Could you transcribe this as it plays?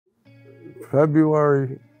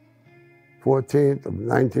February 14th of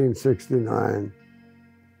 1969,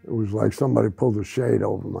 it was like somebody pulled a shade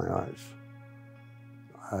over my eyes.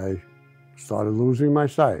 I started losing my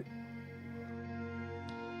sight.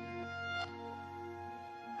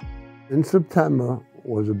 In September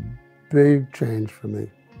was a big change for me.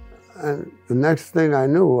 And the next thing I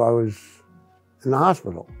knew, I was in the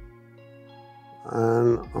hospital.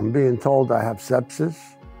 And I'm being told I have sepsis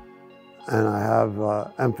and I have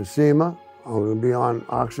emphysema. I'm going to be on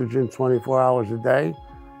oxygen 24 hours a day.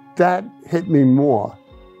 That hit me more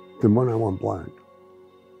than when I went blind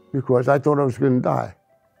because I thought I was going to die.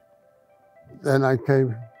 Then I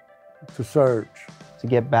came to Surge. To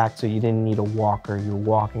get back so you didn't need a walker, you were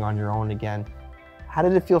walking on your own again. How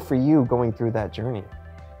did it feel for you going through that journey?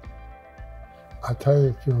 I tell you,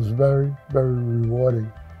 it feels very, very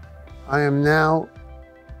rewarding. I am now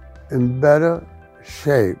in better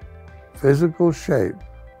shape, physical shape,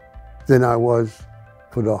 than I was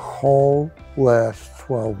for the whole last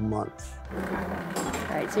 12 months.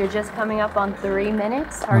 All right, so you're just coming up on 3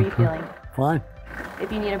 minutes. How are you feeling? Fine.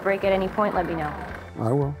 If you need a break at any point, let me know.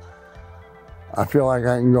 I will. I feel like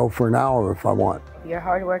I can go for an hour if I want. Your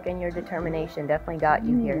hard work and your determination definitely got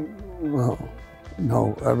you here. Well,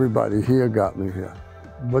 no, everybody here got me here.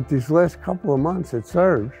 But these last couple of months at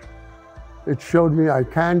Surge, it showed me I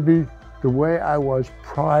can be the way I was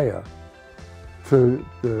prior to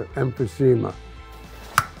the emphysema.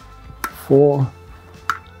 4,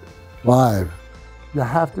 5. You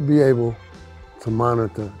have to be able to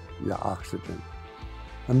monitor your oxygen.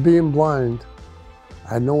 And being blind,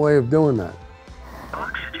 I had no way of doing that.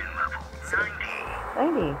 Oxygen level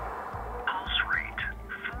 90. Pulse rate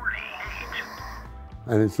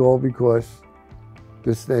 48. And it's all because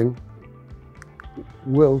this thing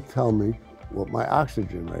will tell me what my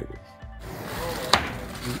oxygen rate is.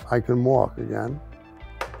 I can walk again.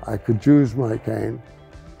 I could use my cane.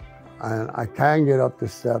 And I can get up the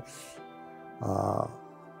steps.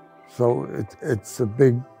 So it's a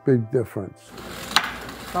big, big difference.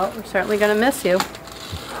 Well, we're certainly going to miss you.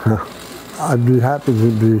 I'd be happy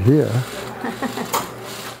to be here.